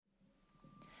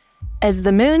As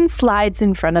the moon slides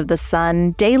in front of the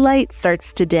sun, daylight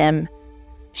starts to dim.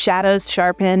 Shadows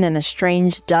sharpen and a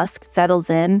strange dusk settles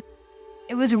in.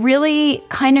 It was really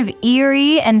kind of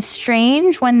eerie and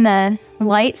strange when the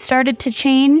light started to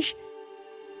change.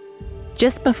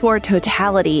 Just before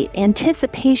totality,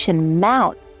 anticipation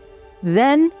mounts.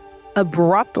 Then,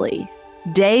 abruptly,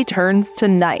 day turns to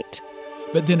night.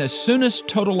 But then as soon as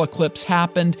total eclipse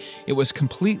happened, it was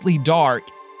completely dark.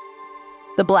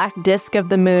 The black disk of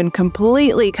the moon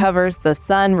completely covers the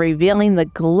sun, revealing the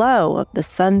glow of the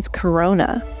sun's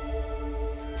corona.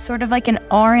 Sort of like an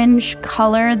orange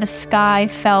color. The sky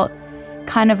felt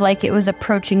kind of like it was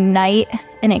approaching night,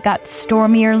 and it got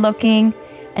stormier looking,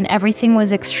 and everything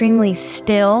was extremely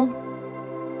still.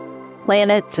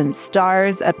 Planets and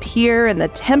stars appear in the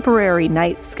temporary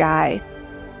night sky.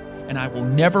 And I will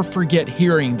never forget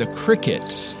hearing the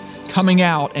crickets coming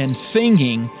out and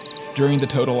singing during the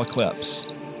total eclipse.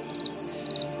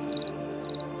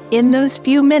 In those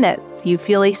few minutes, you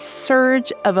feel a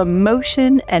surge of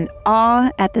emotion and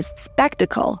awe at the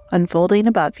spectacle unfolding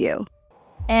above you.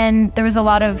 And there was a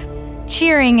lot of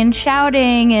cheering and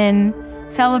shouting and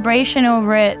celebration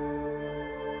over it.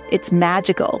 It's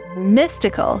magical,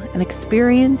 mystical, an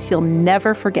experience you'll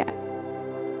never forget.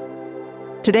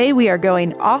 Today, we are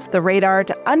going off the radar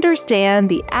to understand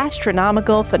the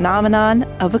astronomical phenomenon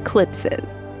of eclipses.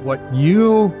 What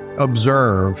you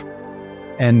observe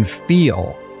and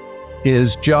feel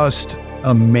is just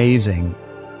amazing.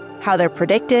 How they're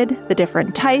predicted, the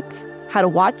different types, how to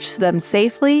watch them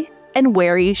safely, and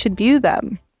where you should view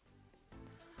them.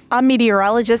 I'm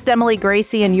meteorologist Emily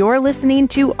Gracie, and you're listening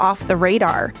to Off the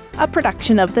Radar, a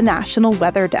production of the National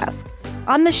Weather Desk.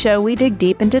 On the show, we dig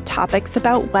deep into topics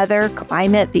about weather,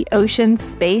 climate, the ocean,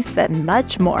 space, and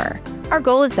much more. Our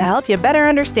goal is to help you better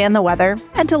understand the weather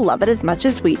and to love it as much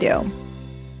as we do.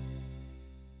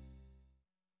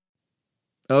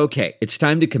 Okay, it's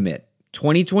time to commit.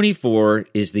 2024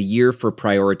 is the year for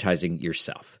prioritizing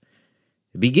yourself.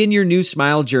 Begin your new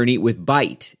smile journey with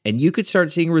Byte, and you could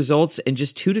start seeing results in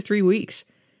just 2 to 3 weeks.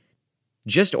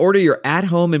 Just order your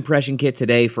at-home impression kit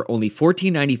today for only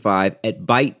 $14.95 at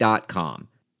Byte.com.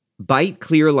 Byte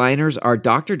clear liners are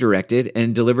doctor-directed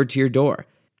and delivered to your door.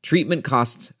 Treatment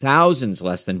costs thousands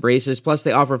less than braces, plus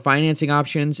they offer financing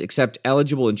options, accept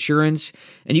eligible insurance,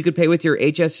 and you could pay with your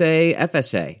HSA,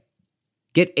 FSA.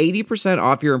 Get 80%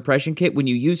 off your impression kit when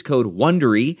you use code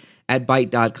WONDERY at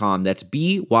Byte.com. That's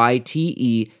BYTE.com.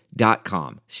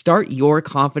 Start your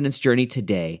confidence journey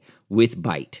today with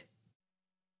Byte.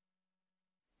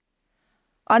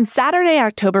 On Saturday,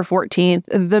 October 14th,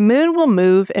 the moon will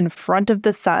move in front of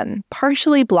the sun,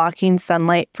 partially blocking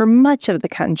sunlight for much of the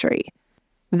country.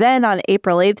 Then on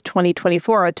April 8th,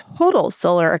 2024, a total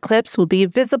solar eclipse will be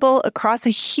visible across a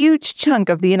huge chunk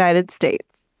of the United States.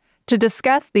 To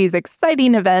discuss these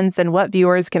exciting events and what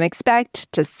viewers can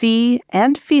expect to see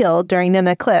and feel during an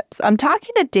eclipse, I'm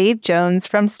talking to Dave Jones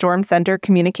from Storm Center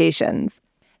Communications.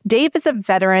 Dave is a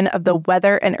veteran of the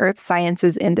weather and earth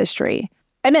sciences industry.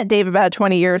 I met Dave about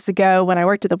 20 years ago when I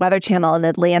worked at the Weather Channel in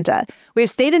Atlanta. We've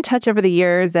stayed in touch over the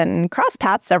years and crossed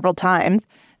paths several times.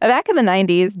 Back in the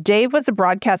 90s, Dave was a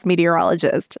broadcast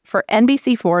meteorologist for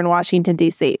NBC4 in Washington,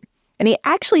 D.C., and he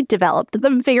actually developed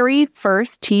the very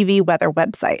first TV weather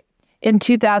website. In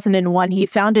 2001, he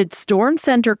founded Storm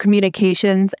Center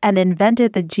Communications and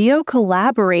invented the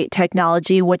GeoCollaborate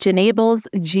technology, which enables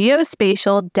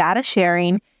geospatial data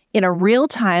sharing in a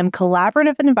real-time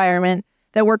collaborative environment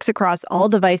that works across all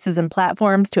devices and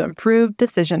platforms to improve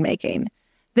decision-making.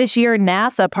 This year,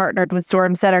 NASA partnered with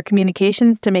Storm Center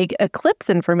Communications to make eclipse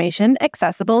information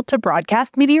accessible to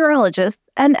broadcast meteorologists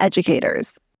and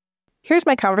educators. Here's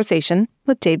my conversation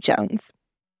with Dave Jones.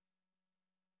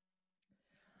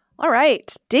 All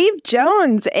right, Dave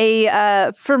Jones,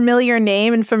 a familiar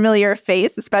name and familiar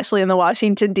face, especially in the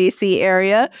Washington, D.C.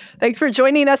 area. Thanks for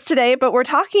joining us today, but we're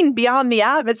talking beyond the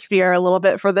atmosphere a little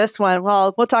bit for this one.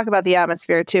 Well, we'll talk about the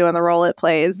atmosphere too and the role it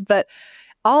plays, but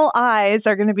all eyes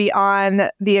are going to be on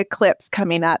the eclipse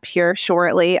coming up here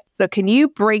shortly. So can you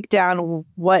break down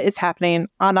what is happening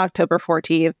on October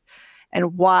 14th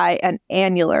and why an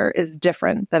annular is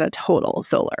different than a total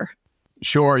solar?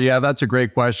 Sure. Yeah, that's a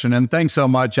great question. And thanks so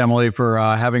much, Emily, for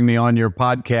having me on your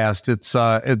podcast.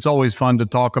 It's always fun to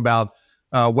talk about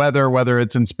weather, whether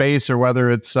it's in space or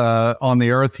whether it's on the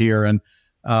Earth here. And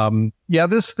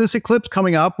this eclipse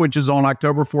coming up, which is on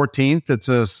October 14th, it's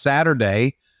a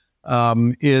Saturday,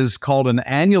 is called an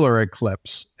annular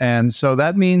eclipse. And so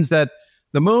that means that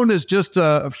the moon is just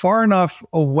far enough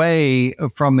away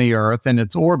from the Earth in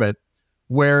its orbit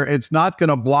where it's not going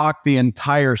to block the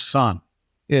entire sun.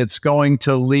 It's going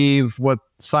to leave what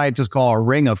scientists call a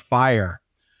ring of fire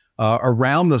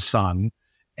around the sun.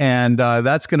 And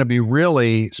that's going to be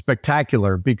really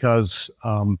spectacular because,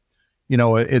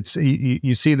 it's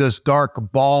you see this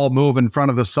dark ball move in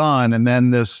front of the sun and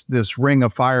then this ring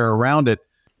of fire around it.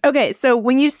 Okay, so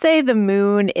when you say the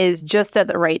moon is just at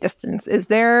the right distance, is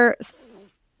there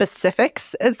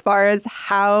specifics as far as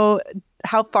how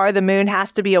far the moon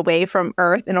has to be away from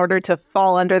Earth in order to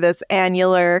fall under this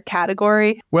annular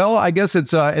category? Well, I guess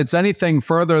it's anything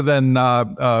further than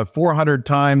 400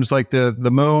 times. Like the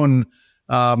moon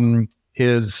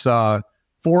is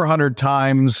 400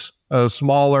 times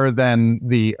smaller than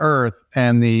the Earth,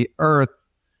 and the Earth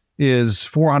is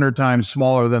 400 times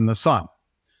smaller than the sun.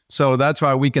 So that's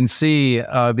why we can see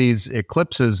these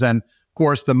eclipses. And of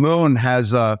course, the moon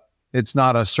it's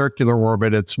not a circular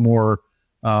orbit. It's more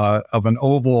of an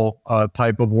oval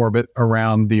type of orbit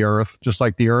around the Earth, just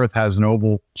like the Earth has an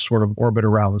oval sort of orbit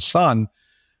around the sun.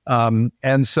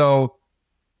 And so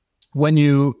when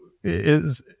you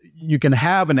can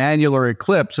have an annular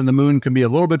eclipse and the moon can be a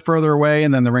little bit further away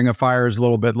and then the ring of fire is a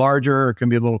little bit larger, it can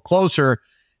be a little closer,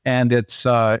 and it's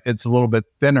a little bit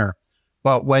thinner.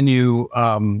 But when you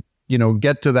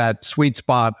get to that sweet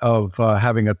spot of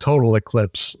having a total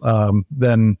eclipse,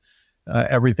 then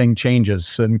everything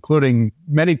changes, including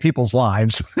many people's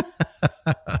lives.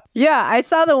 Yeah, I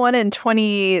saw the one in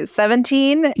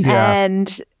 2017,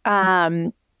 and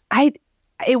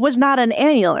it was not an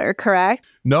annular, correct?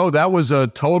 No, that was a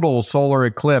total solar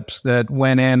eclipse that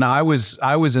went in. I was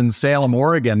in Salem,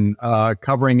 Oregon,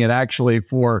 covering it actually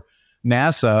for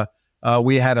NASA.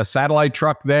 We had a satellite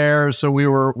truck there, so we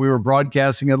were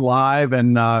broadcasting it live,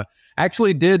 and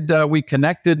we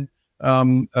connected a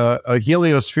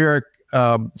heliospheric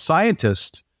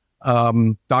scientist,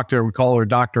 we call her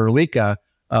Dr. Alika.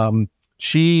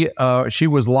 She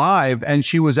was live, and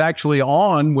she was actually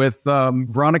on with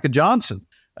Veronica Johnson,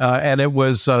 and it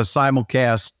was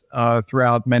simulcast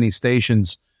throughout many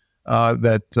stations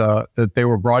that they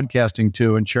were broadcasting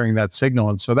to and sharing that signal.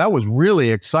 And so that was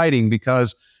really exciting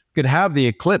because you could have the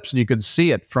eclipse and you could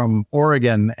see it from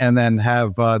Oregon, and then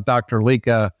have Dr.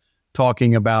 Alika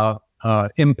talking about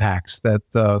impacts that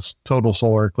total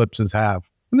solar eclipses have.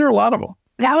 And there are a lot of them.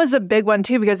 That was a big one,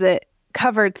 too, because it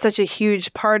covered such a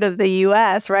huge part of the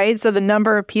U.S., right? So the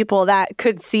number of people that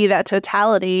could see that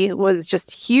totality was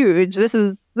just huge. This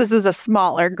is a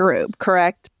smaller group,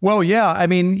 correct? Well, yeah. I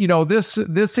mean,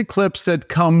 this eclipse that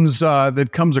comes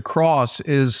across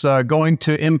is going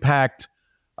to impact.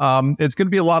 It's going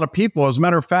to be a lot of people. As a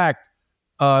matter of fact,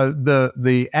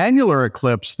 the annular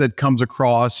eclipse that comes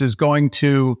across is going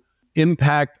to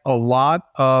impact a lot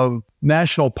of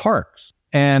national parks.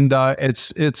 And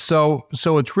it's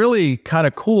really kind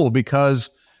of cool because,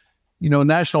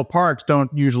 national parks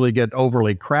don't usually get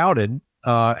overly crowded.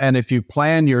 And if you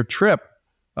plan your trip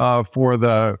for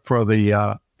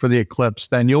the eclipse,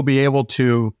 then you'll be able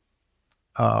to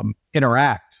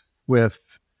interact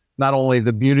with not only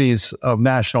the beauties of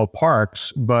national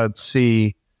parks, but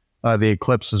see the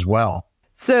eclipse as well.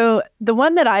 So the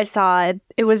one that I saw,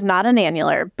 it was not an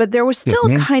annular, but there was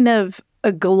still kind of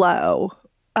a glow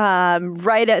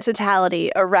right at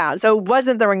totality around. So it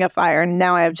wasn't the Ring of Fire. And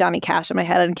now I have Johnny Cash in my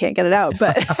head and can't get it out.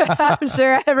 But I'm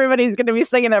sure everybody's going to be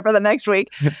singing it for the next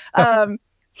week.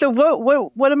 So what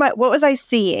was I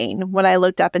seeing when I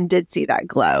looked up and did see that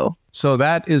glow? So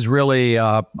that is really,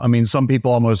 some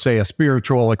people almost say a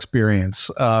spiritual experience,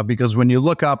 because when you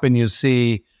look up and you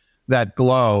see that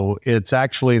glow, it's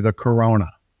actually the corona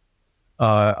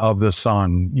of the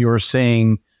sun. You're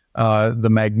seeing the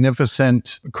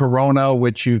magnificent corona,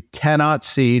 which you cannot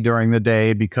see during the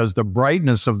day because the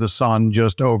brightness of the sun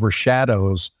just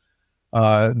overshadows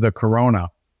the corona.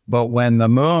 But when the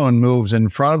moon moves in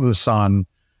front of the sun,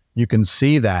 you can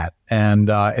see that. And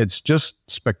it's just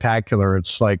spectacular.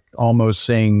 It's like almost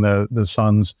seeing the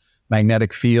sun's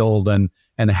magnetic field and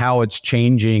how it's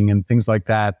changing and things like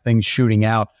that, things shooting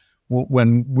out.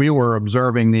 When we were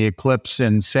observing the eclipse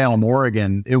in Salem,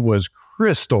 Oregon, it was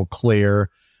crystal clear.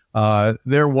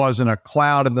 There wasn't a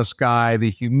cloud in the sky.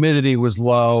 The humidity was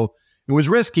low. It was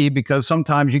risky because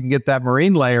sometimes you can get that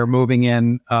marine layer moving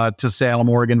in to Salem,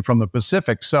 Oregon from the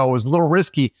Pacific. So it was a little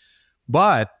risky,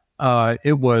 but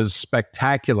it was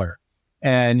spectacular.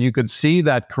 And you could see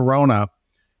that corona,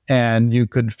 and you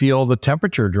could feel the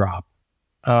temperature drop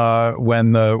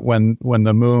when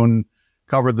the moon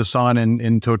covered the sun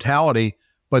in totality.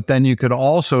 But then you could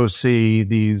also see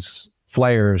these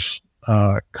flares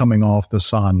coming off the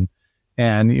sun.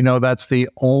 And, that's the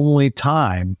only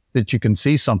time that you can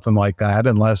see something like that,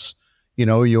 unless,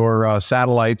 your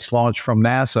satellites launched from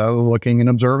NASA looking and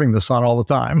observing the sun all the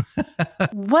time.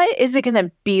 What is it going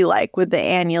to be like with the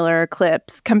annular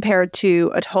eclipse compared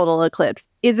to a total eclipse?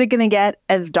 Is it going to get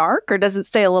as dark or does it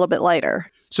stay a little bit lighter?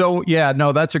 So, yeah,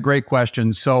 no, that's a great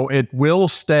question. So it will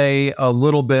stay a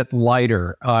little bit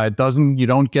lighter. You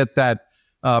don't get that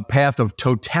path of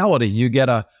totality. You get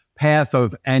a path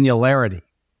of annularity.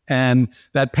 And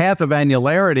that path of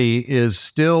annularity is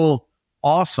still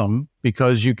awesome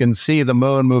because you can see the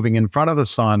moon moving in front of the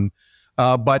sun.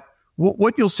 But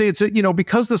what you'll see, it's,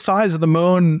 because the size of the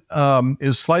moon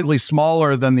is slightly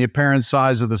smaller than the apparent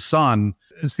size of the sun,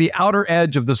 it's the outer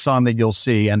edge of the sun that you'll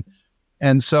see.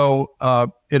 And so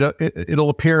it'll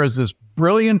appear as this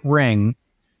brilliant ring.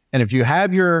 And if you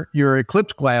have your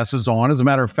eclipse glasses on, as a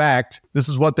matter of fact, this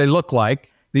is what they look like.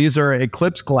 These are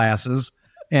eclipse glasses.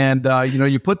 And,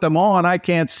 you put them on, I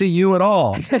can't see you at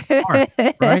all. It's dark,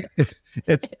 right?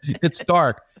 It's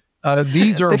dark.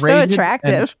 These are so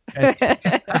attractive.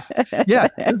 Yeah,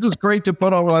 this is great to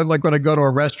put on like when I go to a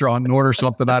restaurant and order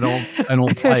something I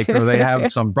don't like, or they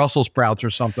have some Brussels sprouts or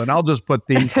something. I'll just put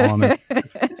these on.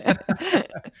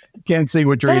 Can't see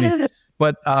what you're eating.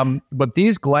 But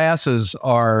these glasses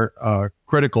are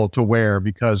critical to wear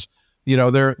because,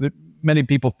 many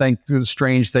people think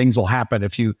strange things will happen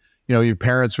if your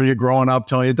parents, when you're growing up,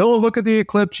 telling you, don't look at the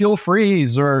eclipse, you'll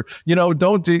freeze, or,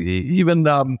 don't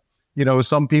even,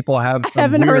 some people have I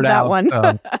haven't heard that one.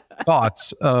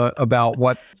 thoughts about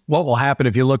what will happen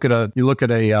if you look at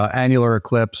a annular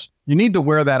eclipse. You need to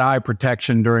wear that eye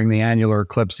protection during the annular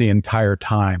eclipse the entire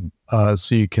time.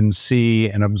 So you can see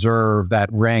and observe that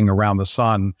ring around the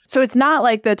sun. So it's not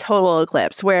like the total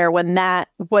eclipse where when that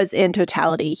was in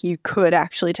totality, you could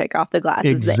actually take off the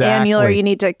glasses. Exactly. The annular, you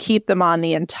need to keep them on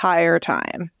the entire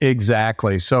time.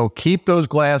 Exactly. So keep those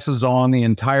glasses on the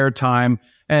entire time.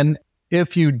 And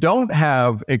if you don't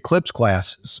have eclipse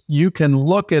glasses, you can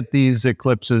look at these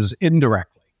eclipses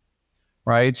indirectly,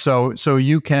 right? So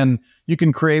you can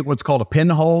create what's called a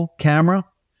pinhole camera.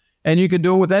 And you can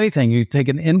do it with anything. You take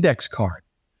an index card,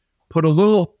 punch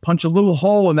a little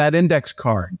hole in that index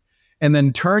card, and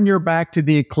then turn your back to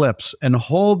the eclipse and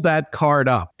hold that card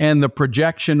up. And the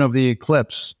projection of the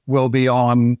eclipse will be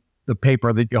on the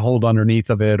paper that you hold underneath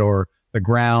of it, or the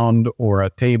ground, or a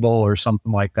table, or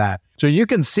something like that. So you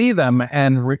can see them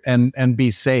and be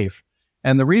safe.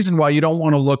 And the reason why you don't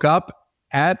want to look up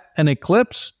at an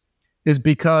eclipse is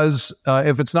because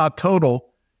if it's not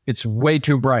total, it's way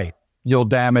too bright. You'll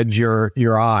damage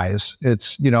your eyes.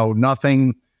 It's,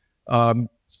 nothing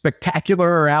spectacular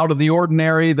or out of the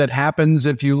ordinary that happens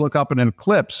if you look up at an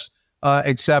eclipse,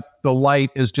 except the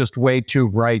light is just way too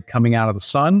bright coming out of the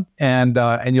sun, and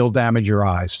you'll damage your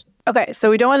eyes. Okay, so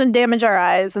we don't want to damage our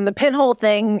eyes, and the pinhole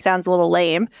thing sounds a little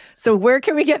lame. So where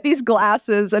can we get these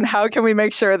glasses, and how can we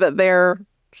make sure that they're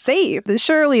safe?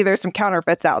 Surely there's some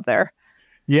counterfeits out there.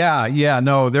 Yeah.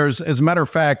 No, there's, as a matter of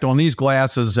fact, on these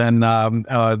glasses, and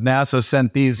NASA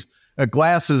sent these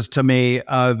glasses to me.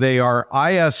 They are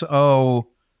ISO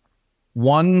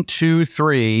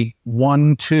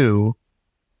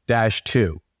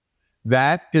 12312-2.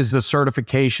 That is the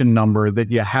certification number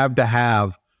that you have to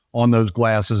have on those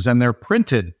glasses, and they're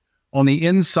printed on the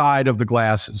inside of the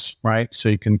glasses, right? So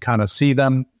you can kind of see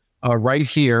them right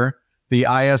here, the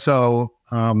ISO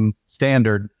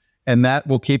standard, and that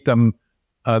will keep them.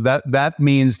 That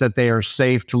means that they are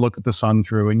safe to look at the sun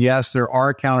through. And yes, there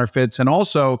are counterfeits. And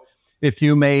also, if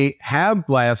you may have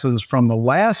glasses from the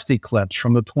last eclipse,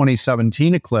 from the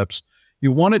 2017 eclipse,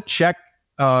 you want to check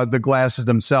the glasses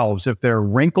themselves. If they're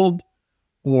wrinkled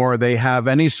or they have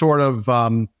any sort of,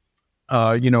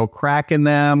 crack in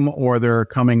them, or they're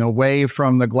coming away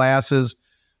from the glasses,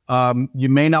 you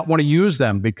may not want to use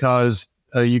them because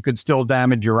you could still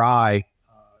damage your eye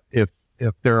if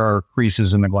there are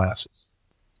creases in the glasses.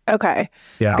 Okay.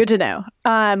 Yeah. Good to know.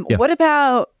 What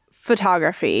about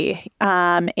photography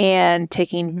and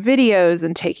taking videos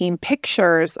and taking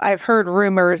pictures? I've heard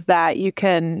rumors that you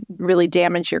can really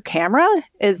damage your camera.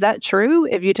 Is that true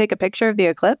if you take a picture of the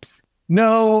eclipse?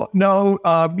 No.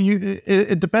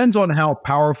 It depends on how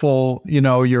powerful,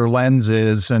 your lens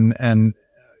is and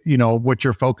what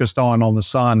you're focused on the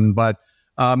sun. But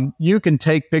you can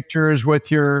take pictures with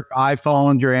your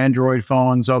iPhone, your Android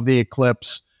phones of the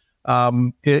eclipse.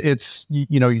 It's,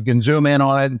 you can zoom in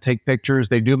on it and take pictures.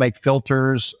 They do make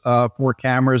filters for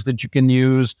cameras that you can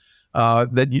use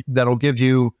that'll give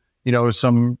you,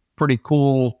 some pretty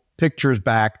cool pictures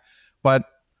back. But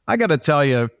I got to tell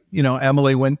you,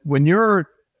 Emily, when you're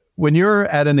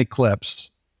at an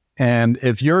eclipse, and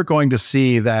if you're going to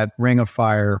see that ring of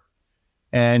fire,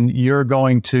 and you're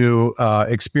going to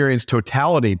experience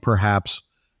totality, perhaps,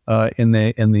 in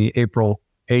the April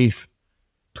 8th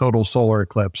total solar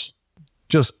eclipse.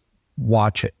 Just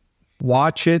watch it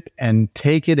and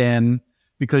take it in,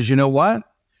 because you know what?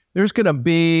 There's going to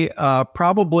be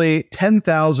probably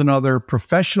 10,000 other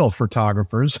professional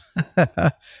photographers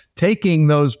taking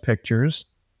those pictures,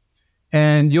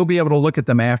 and you'll be able to look at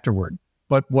them afterward.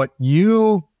 But what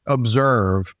you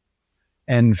observe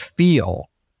and feel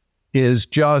is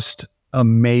just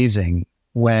amazing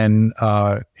when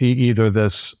either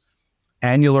this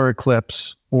annular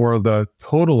eclipse or the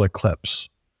total eclipse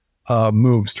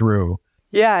moves through.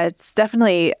 Yeah, it's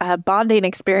definitely a bonding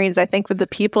experience, I think, with the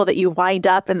people that you wind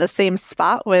up in the same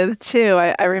spot with,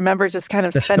 too. I remember just kind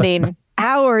of spending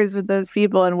hours with those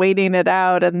people and waiting it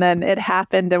out. And then it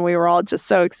happened and we were all just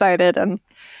so excited. And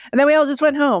then we all just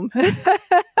went home.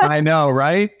 I know,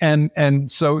 right? And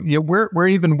so we're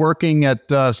even working at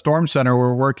Storm Center.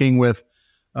 We're working with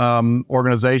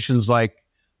organizations like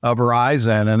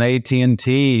Verizon and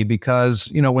AT&T,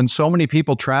 because, when so many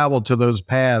people travel to those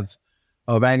paths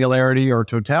of annularity or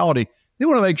totality, they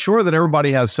want to make sure that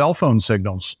everybody has cell phone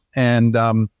signals. And,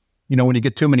 when you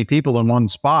get too many people in one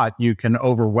spot, you can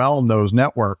overwhelm those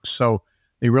networks. So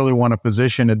they really want to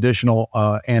position additional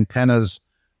antennas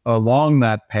along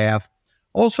that path.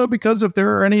 Also, because if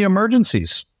there are any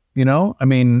emergencies,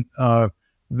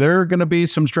 there are going to be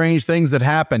some strange things that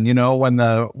happen. When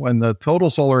the total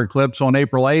solar eclipse on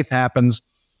April 8th happens,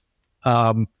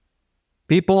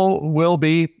 people will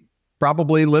be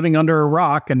probably living under a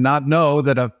rock and not know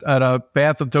that a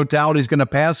path of totality is going to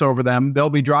pass over them. They'll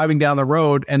be driving down the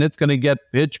road and it's going to get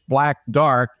pitch black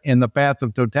dark in the path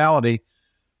of totality.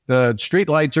 The street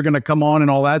lights are going to come on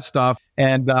and all that stuff.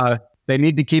 And they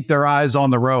need to keep their eyes on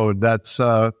the road. That's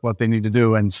what they need to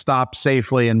do, and stop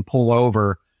safely and pull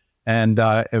over. And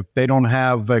if they don't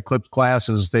have eclipse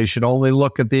glasses, they should only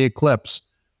look at the eclipse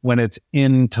when it's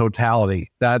in totality.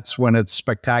 That's when it's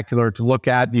spectacular to look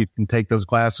at. You can take those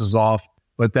glasses off.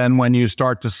 But then when you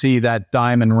start to see that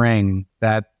diamond ring,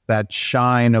 that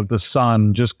shine of the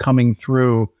sun just coming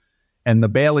through, and the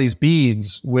Bailey's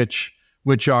beads, which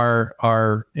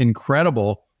are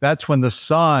incredible, that's when the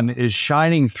sun is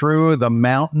shining through the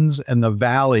mountains and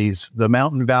the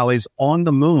mountain valleys on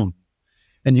the moon.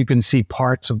 And you can see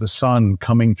parts of the sun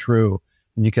coming through,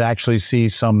 and you can actually see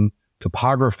some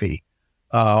topography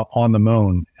on the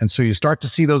moon. And so you start to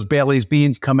see those Bailey's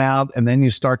beads come out, and then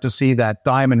you start to see that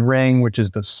diamond ring, which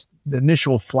is the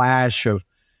initial flash of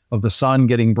the sun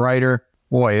getting brighter.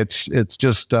 Boy, it's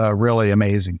just really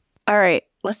amazing. All right,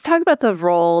 let's talk about the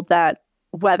role that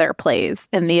weather plays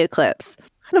in the eclipse.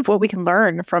 Kind of what we can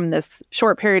learn from this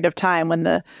short period of time when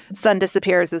the sun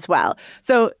disappears as well.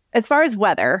 So as far as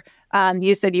weather,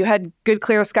 you said you had good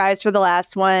clear skies for the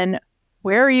last one.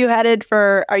 Where are you headed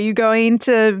are you going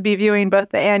to be viewing both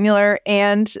the annular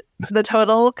and the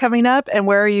total coming up? And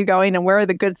where are you going, and where are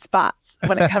the good spots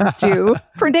when it comes to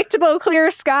predictable clear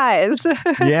skies?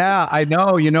 Yeah, I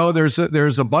know.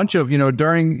 There's a bunch of,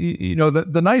 during,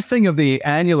 the nice thing about the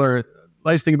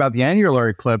annular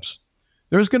eclipse,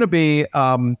 there's going to be,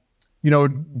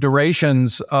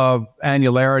 durations of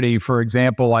annularity, for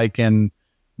example, like in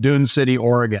Dune City,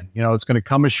 Oregon. It's going to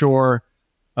come ashore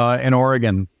in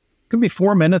Oregon. It could be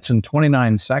 4 minutes and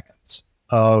 29 seconds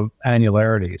of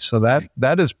annularity. So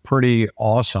that is pretty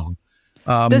awesome.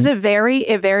 Does it vary?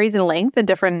 It varies in length in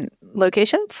different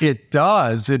locations? It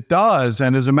does.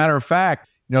 And as a matter of fact,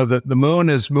 the moon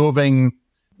is moving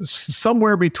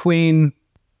somewhere between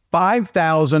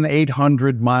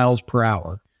 5,800 miles per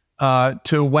hour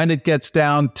to when it gets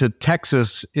down to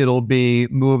Texas, it'll be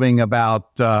moving about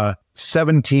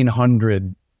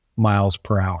 1,700 miles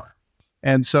per hour.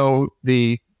 And so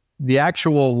the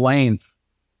actual length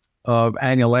of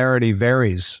annularity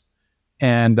varies,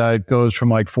 and it goes from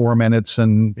like 4 minutes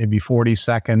and maybe 40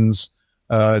 seconds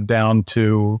down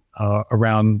to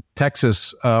around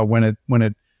Texas when it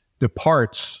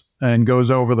departs and goes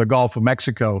over the Gulf of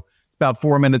Mexico, about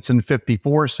 4 minutes and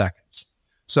 54 seconds.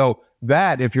 So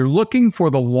that, if you're looking for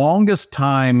the longest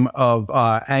time of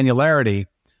annularity,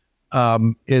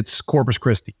 it's Corpus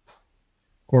Christi,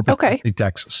 Christi,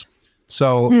 Texas.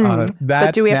 So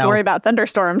but do we have to worry about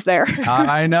thunderstorms there?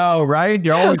 I know, right?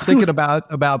 You're always thinking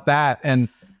about that, and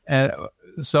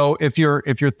so if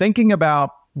you're thinking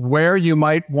about where you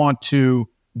might want to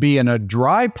be in a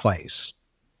dry place,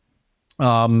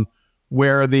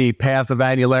 where the path of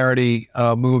annularity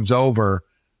moves over,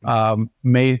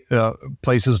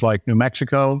 places like New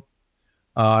Mexico.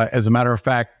 As a matter of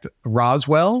fact,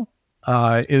 Roswell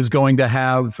is going to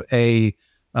have a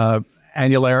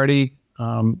annularity.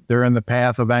 They're in the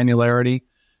path of annularity,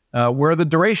 where the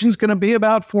duration is going to be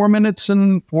about 4 minutes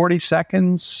and 40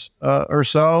 seconds or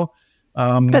so.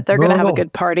 But they're going to have a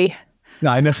good party.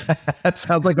 I know that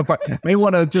sounds like a party. May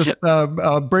want to just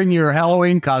bring your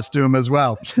Halloween costume as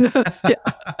well.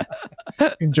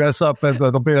 You dress up as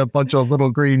there'll be a bunch of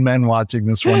little green men watching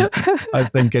this one, I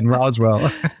think, in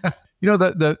Roswell.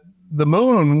 The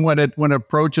moon, when it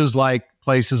approaches like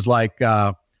places like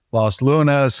Los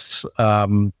Lunas,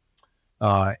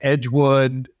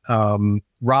 Edgewood,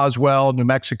 Roswell, New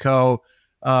Mexico,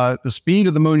 the speed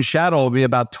of the moon's shadow will be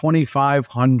about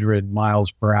 2,500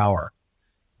 miles per hour.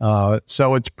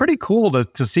 So it's pretty cool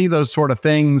to see those sort of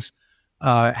things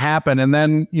happen. And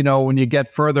then, when you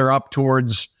get further up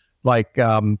towards like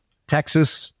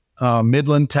Texas,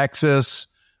 Midland, Texas,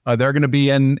 they're going to be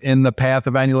in the path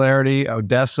of annularity,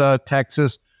 Odessa,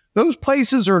 Texas. Those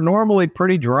places are normally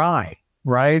pretty dry,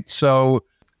 right? So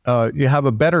you have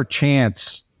a better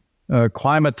chance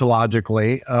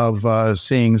climatologically of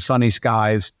seeing sunny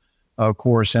skies, of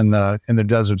course, in the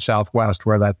desert Southwest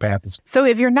where that path is. So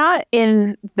if you're not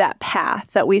in that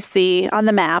path that we see on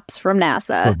the maps from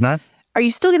NASA, are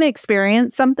you still going to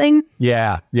experience something?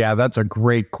 Yeah, that's a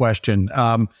great question.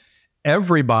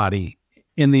 Everybody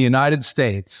in the United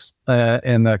States,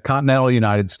 in the continental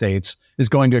United States, is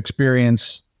going to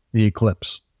experience the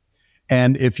eclipse.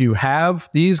 And if you have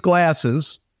these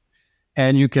glasses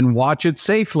and you can watch it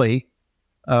safely,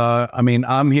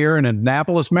 I'm here in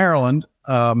Annapolis, Maryland.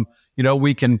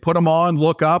 We can put them on,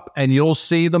 look up, and you'll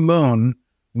see the moon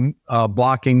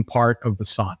blocking part of the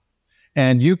sun.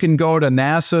 And you can go to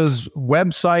NASA's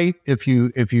website if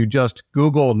you just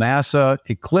Google NASA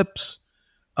eclipse.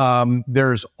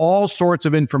 There's all sorts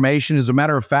of information. As a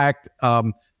matter of fact,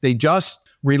 they just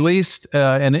released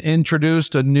and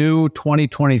introduced a new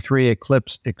 2023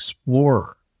 Eclipse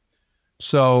Explorer.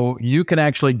 So you can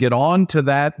actually get onto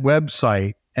that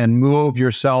website and move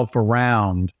yourself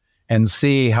around and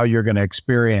see how you're going to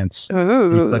experience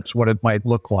the eclipse, what it might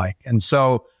look like. And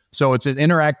so it's an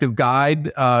interactive guide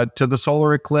to the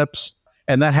solar eclipse.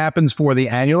 And that happens for the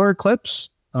annular eclipse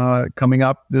coming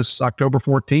up this October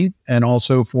 14th, and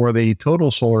also for the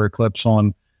total solar eclipse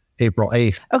on April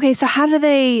 8th. Okay, so how do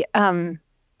they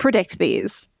predict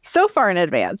these so far in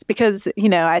advance? Because,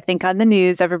 I think on the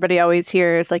news, everybody always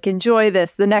hears, like, enjoy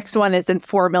this. The next one is in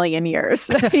 4 million years.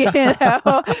 I feel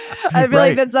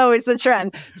like that's always the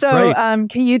trend. So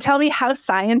can you tell me how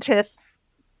scientists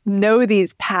know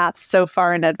these paths so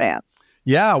far in advance?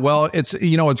 Yeah, well,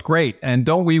 it's great. And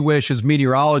don't we wish as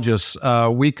meteorologists,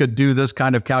 we could do this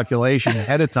kind of calculation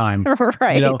ahead of time.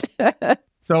 Right.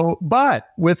 But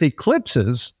with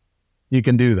eclipses, you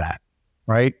can do that,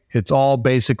 right? It's all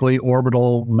basically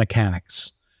orbital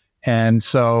mechanics. And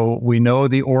so we know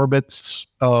the orbits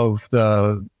of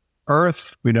the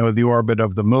Earth. We know the orbit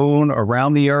of the moon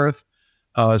around the Earth.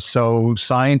 So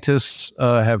scientists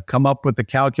have come up with the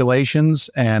calculations,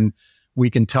 and we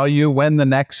can tell you when the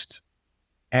next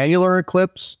annular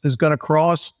eclipse is going to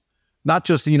cross, not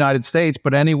just the United States,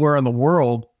 but anywhere in the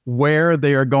world where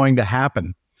they are going to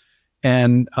happen.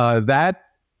 And that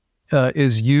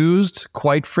is used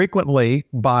quite frequently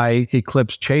by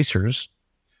eclipse chasers.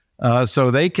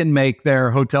 So they can make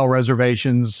their hotel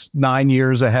reservations 9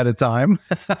 years ahead of time.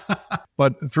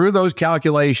 But through those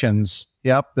calculations,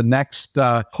 the next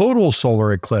total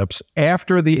solar eclipse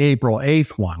after the April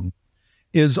 8th one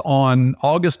is on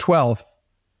August 12th,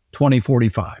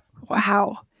 2045.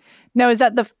 Wow. Now, is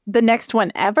that the next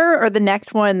one ever, or the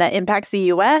next one that impacts the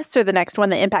U.S., or the next one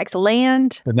that impacts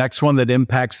land? The next one that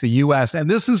impacts the U.S. And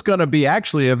this is going to be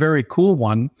actually a very cool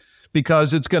one,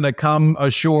 because it's going to come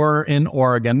ashore in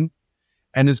Oregon,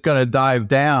 and it's going to dive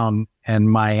down, and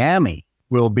Miami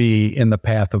will be in the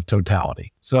path of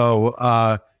totality.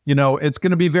 So, it's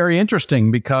going to be very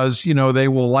interesting, because, they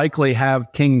will likely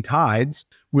have king tides.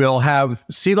 We'll have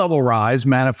sea level rise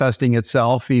manifesting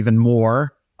itself even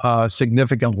more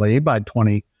significantly by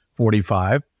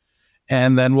 2045.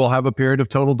 And then we'll have a period of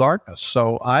total darkness.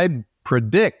 So I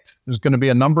predict there's going to be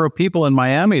a number of people in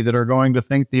Miami that are going to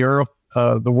think the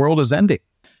world is ending.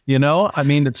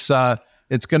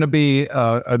 It's going to be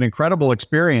an incredible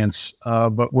experience,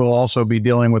 but we'll also be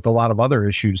dealing with a lot of other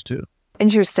issues too.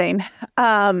 Interesting.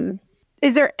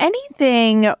 Is there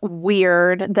anything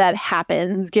weird that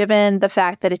happens given the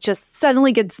fact that it just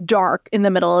suddenly gets dark in the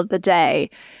middle of the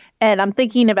day? And I'm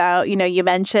thinking about, you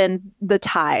mentioned the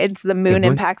tides. The moon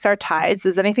impacts our tides.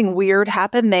 Does anything weird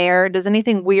happen there? Does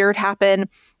anything weird happen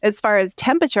as far as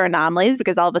temperature anomalies?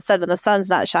 Because all of a sudden the sun's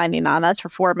not shining on us for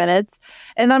 4 minutes.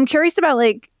 And I'm curious about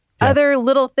other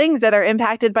little things that are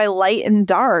impacted by light and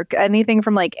dark. Anything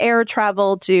from air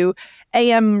travel to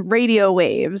AM radio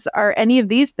waves. Are any of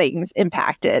these things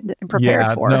impacted and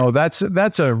prepared for? No, that's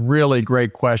a really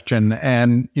great question.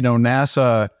 And,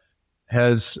 NASA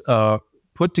has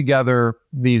put together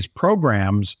these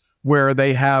programs where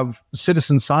they have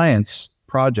citizen science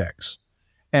projects,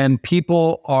 and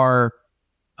people are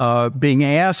being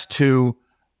asked to,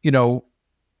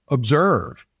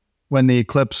 observe when the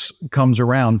eclipse comes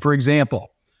around. For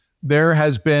example, there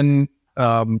has been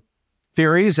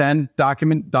theories and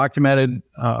documented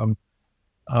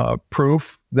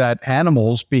proof that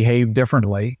animals behave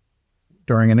differently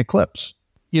during an eclipse.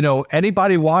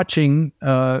 Anybody watching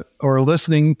or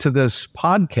listening to this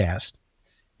podcast,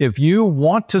 if you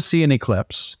want to see an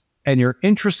eclipse and you're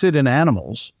interested in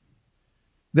animals,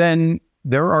 then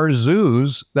there are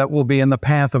zoos that will be in the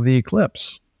path of the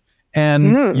eclipse.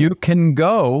 And you can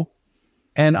go,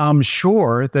 and I'm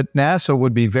sure that NASA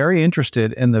would be very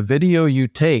interested in the video you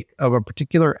take of a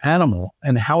particular animal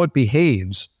and how it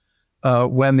behaves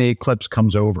when the eclipse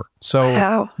comes over. So,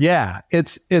 wow. Yeah,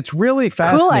 it's really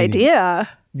fascinating. Cool idea.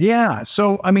 Yeah.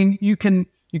 So, I mean, you can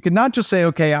not just say,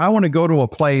 okay, I want to go to a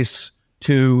place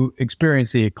to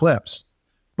experience the eclipse.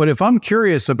 But if I'm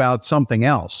curious about something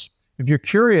else, if you're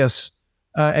curious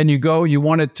and you go, you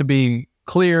want it to be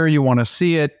clear, you want to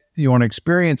see it, you want to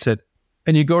experience it,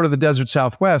 and you go to the desert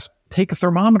Southwest, take a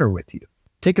thermometer with you.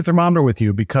 Take a thermometer with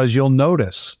you because you'll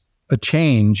notice a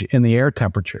change in the air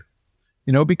temperature.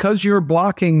 Because you're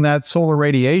blocking that solar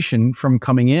radiation from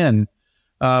coming in.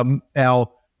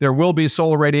 Now, there will be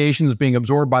solar radiations being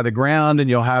absorbed by the ground, and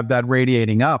you'll have that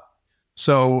radiating up.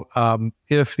 So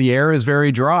if the air is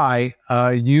very dry,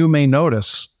 you may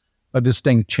notice a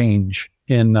distinct change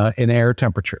in air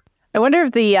temperature. I wonder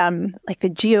if the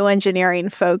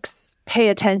geoengineering folks pay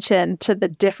attention to the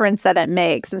difference that it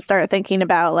makes and start thinking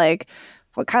about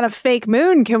what kind of fake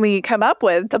moon can we come up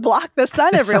with to block the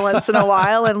sun every once in a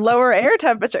while and lower air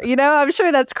temperature? I'm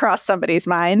sure that's crossed somebody's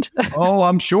mind. Oh,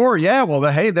 I'm sure. Yeah. Well,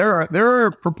 there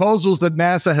are proposals that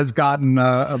NASA has gotten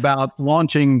about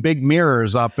launching big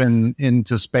mirrors up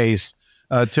into space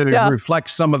to reflect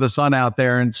some of the sun out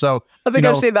there. And so I think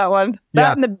I've seen that one.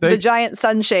 That and the giant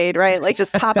sunshade, right?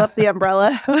 Just pop up the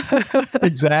umbrella.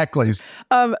 Exactly.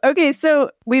 Okay,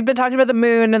 so we've been talking about the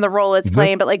moon and the role it's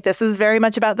playing, but this is very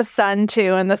much about the sun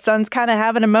too. And the sun's kind of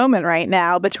having a moment right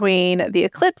now between the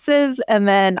eclipses and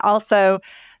then also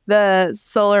the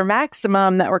solar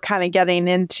maximum that we're kind of getting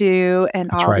into and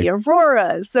the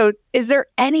auroras. So is there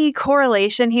any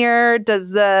correlation here?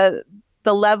 Does the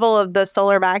level of the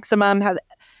solar maximum have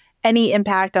any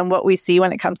impact on what we see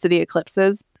when it comes to the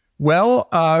eclipses? Well,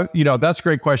 that's a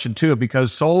great question too,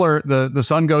 because the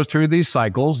sun goes through these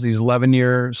cycles, these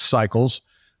 11-year cycles.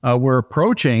 We're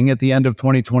approaching at the end of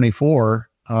 2024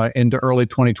 into early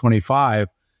 2025,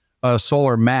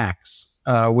 solar max,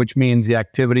 which means the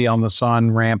activity on the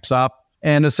sun ramps up.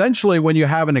 And essentially when you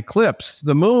have an eclipse,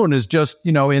 the moon is just,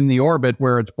 in the orbit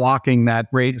where it's blocking that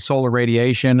solar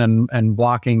radiation and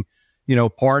blocking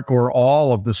part or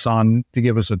all of the sun to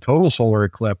give us a total solar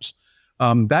eclipse.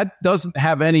 That doesn't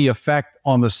have any effect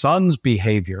on the sun's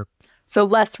behavior. So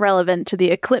less relevant to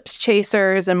the eclipse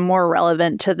chasers and more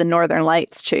relevant to the Northern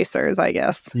Lights chasers, I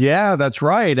guess. Yeah, that's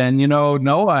right. And,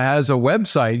 NOAA has a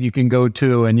website you can go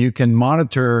to and you can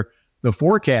monitor the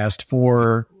forecast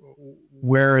for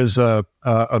where is an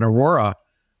aurora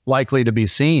likely to be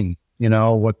seen,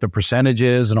 what the percentage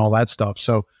is and all that stuff.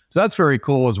 So that's very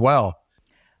cool as well.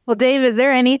 Well, Dave, is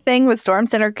there anything with Storm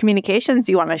Center Communications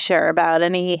you want to share about?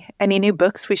 Any new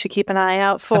books we should keep an eye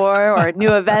out for or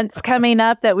new events coming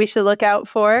up that we should look out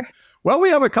for? Well, we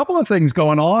have a couple of things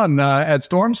going on at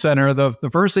Storm Center. The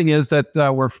first thing is that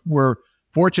we're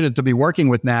fortunate to be working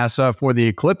with NASA for the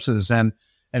eclipses. And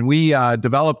we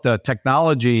developed a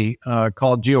technology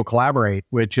called GeoCollaborate,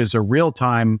 which is a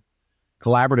real-time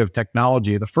collaborative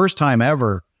technology. The first time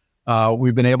ever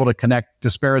we've been able to connect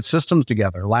disparate systems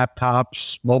together,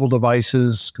 laptops, mobile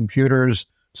devices, computers.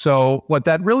 So what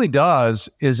that really does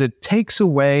is it takes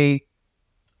away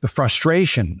the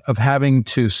frustration of having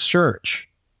to search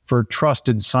for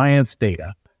trusted science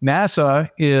data. NASA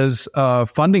is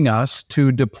funding us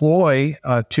to deploy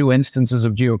 2 instances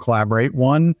of GeoCollaborate,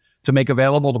 one to make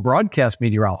available to broadcast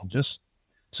meteorologists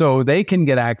so they can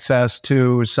get access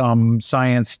to some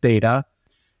science data.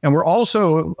 And we're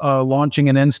also launching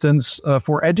an instance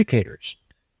for educators.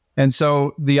 And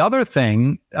so the other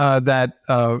thing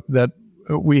that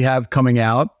we have coming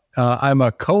out, I'm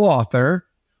a co-author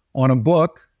on a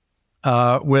book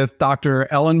with Dr.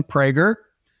 Ellen Prager.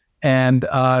 And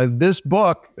this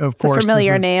book, of course, a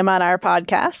familiar name on our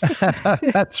podcast.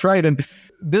 That's right. And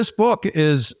this book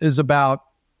is about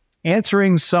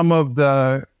answering some of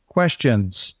the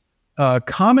questions,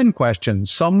 common questions,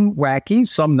 some wacky,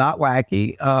 some not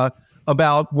wacky,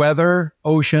 about weather,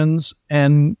 oceans,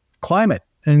 and climate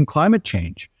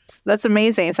change. That's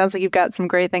amazing. It sounds like you've got some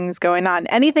great things going on.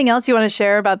 Anything else you want to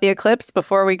share about the eclipse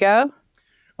before we go?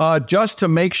 Just to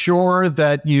make sure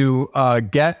that you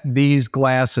get these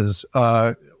glasses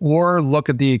or look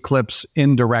at the eclipse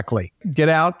indirectly. Get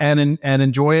out and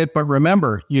enjoy it. But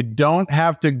remember, you don't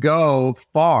have to go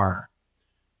far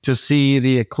to see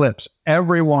the eclipse.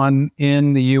 Everyone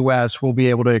in the U.S. will be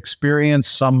able to experience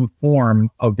some form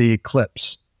of the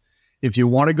eclipse. If you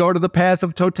want to go to the path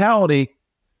of totality,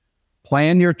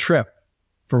 plan your trip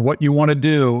for what you want to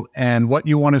do and what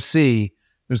you want to see.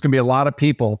 There's going to be a lot of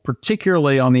people,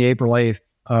 particularly on the April 8th,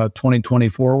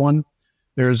 2024 one.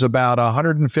 There's about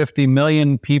 150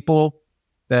 million people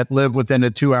that live within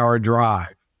a 2-hour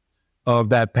drive of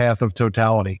that path of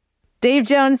totality. Dave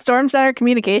Jones, Storm Center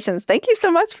Communications, thank you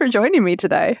so much for joining me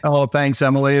today. Oh, thanks,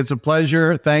 Emily. It's a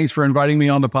pleasure. Thanks for inviting me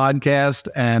on the podcast,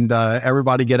 and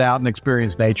everybody get out and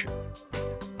experience nature.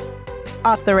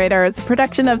 Off the Radar is a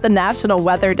production of the National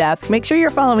Weather Desk. Make sure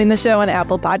you're following the show on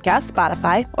Apple Podcasts,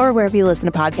 Spotify, or wherever you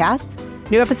listen to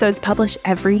podcasts. New episodes published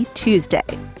every Tuesday.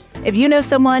 If you know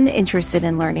someone interested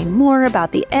in learning more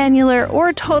about the annular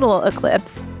or total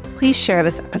eclipse, please share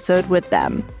this episode with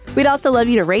them. We'd also love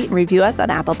you to rate and review us on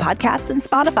Apple Podcasts and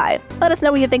Spotify. Let us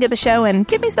know what you think of the show and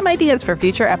give me some ideas for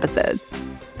future episodes.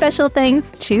 Special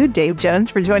thanks to Dave Jones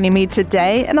for joining me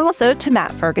today, and also to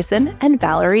Matt Ferguson and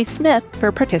Valerie Smith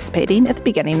for participating at the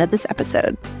beginning of this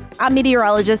episode. I'm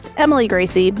meteorologist Emily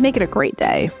Gracie. Make it a great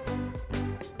day.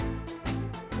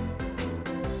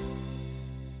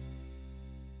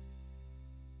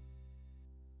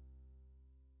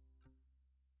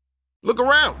 Look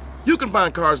around. You can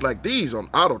find cars like these on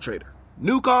AutoTrader.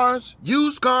 New cars,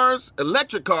 used cars,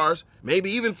 electric cars,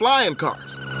 maybe even flying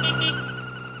cars.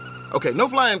 Okay, no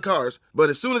flying cars, but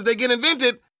as soon as they get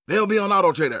invented, they'll be on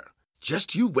AutoTrader.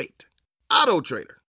 Just you wait. AutoTrader.